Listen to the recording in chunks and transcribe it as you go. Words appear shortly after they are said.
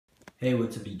Hey,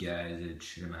 what's up you guys, it's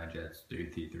Geminijets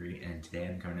JetBlue A320 and today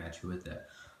I'm coming at you with a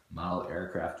model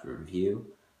aircraft review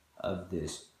of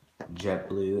this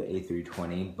JetBlue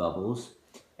A320 Bubbles,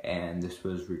 and this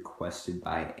was requested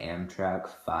by Amtrak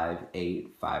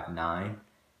 5859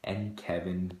 and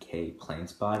Kevin K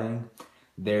Planespotting.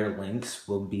 Their links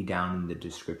will be down in the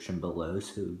description below,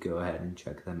 so go ahead and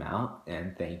check them out,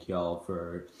 and thank y'all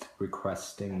for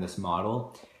requesting this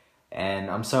model. And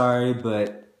I'm sorry,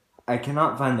 but I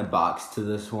cannot find the box to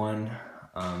this one.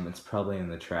 It's probably in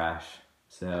the trash.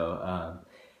 So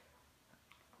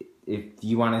if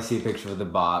you want to see a picture of the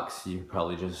box, you can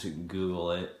probably just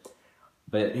Google it.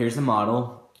 But here's the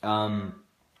model.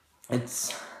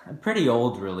 It's a pretty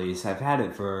old release. I've had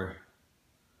it for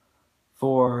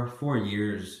four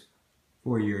years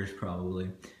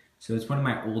probably. So it's one of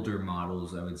my older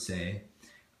models, I would say.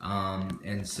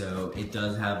 And so it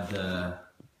does have the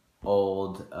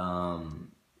old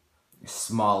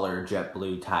smaller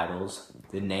JetBlue titles.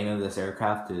 The name of this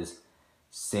aircraft is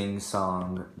Sing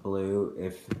Song Blue.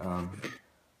 If let's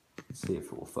see if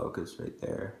it will focus right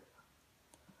there.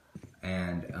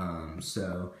 And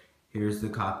so here's the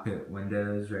cockpit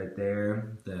windows right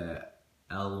there, the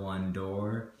L1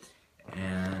 door,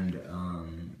 and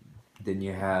then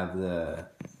you have the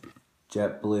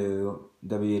JetBlue,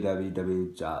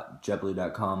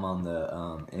 www.jetblue.com on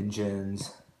the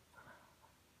engines,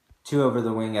 2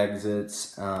 over-the-wing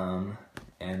exits, and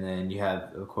then you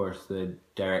have, of course, the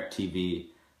DirecTV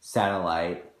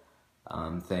satellite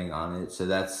thing on it. So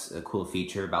that's a cool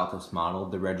feature about this model.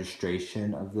 The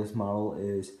registration of this model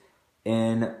is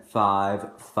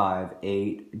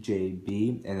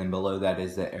N558JB, and then below that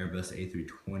is the Airbus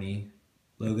A320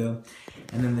 logo.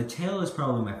 And then the tail is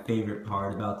probably my favorite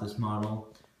part about this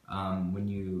model. When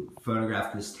you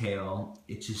photograph this tail,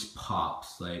 it just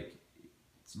pops. Like,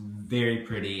 it's very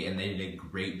pretty, and they did a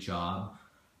great job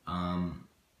on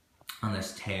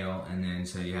this tail. And then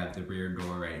so you have the rear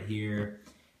door right here,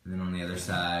 and then on the other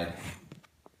side,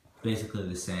 basically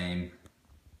the same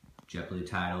JetBlue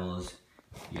titles.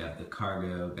 You have the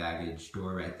cargo baggage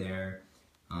door right there.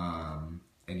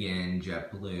 Again,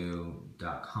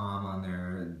 JetBlue.com on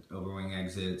their overwing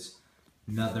exits.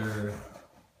 Another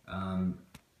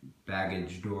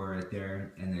baggage door right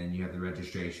there, and then you have the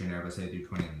registration, Airbus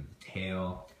A320 and the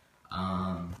tail.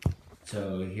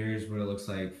 So here's what it looks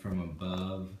like from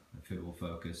above, if it will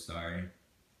focus. Sorry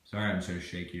I'm so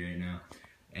shaky right now.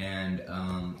 And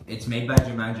it's made by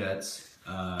Geminijets,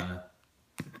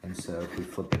 and so if we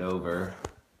flip it over,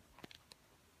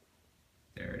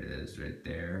 there it is right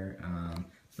there.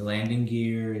 The landing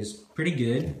gear is pretty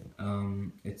good.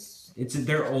 It's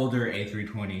their older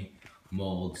A320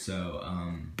 mold, so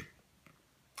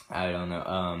I don't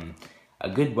know. A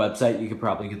good website, you could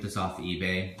probably get this off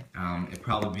eBay. It'd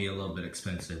probably be a little bit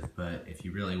expensive, but if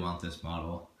you really want this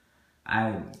model,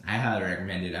 I highly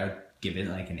recommend it. I would give it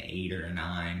like an 8 or a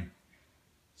 9.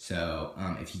 So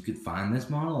if you could find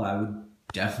this model, I would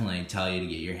definitely tell you to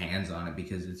get your hands on it,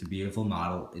 because it's a beautiful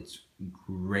model. It's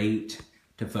great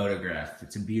to photograph.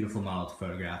 It's a beautiful model to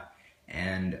photograph,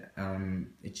 and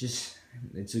it's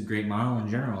a great model in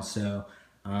general. So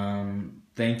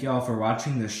thank y'all for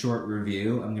watching this short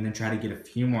review. I'm gonna try to get a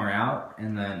few more out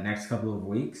in the next couple of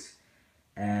weeks,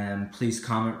 and please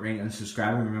comment, rate, and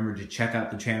subscribe, and remember to check out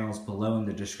the channels below in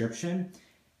the description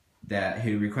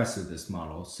who requested this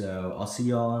model. So I'll see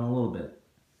y'all in a little bit.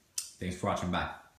 Thanks for watching. Bye.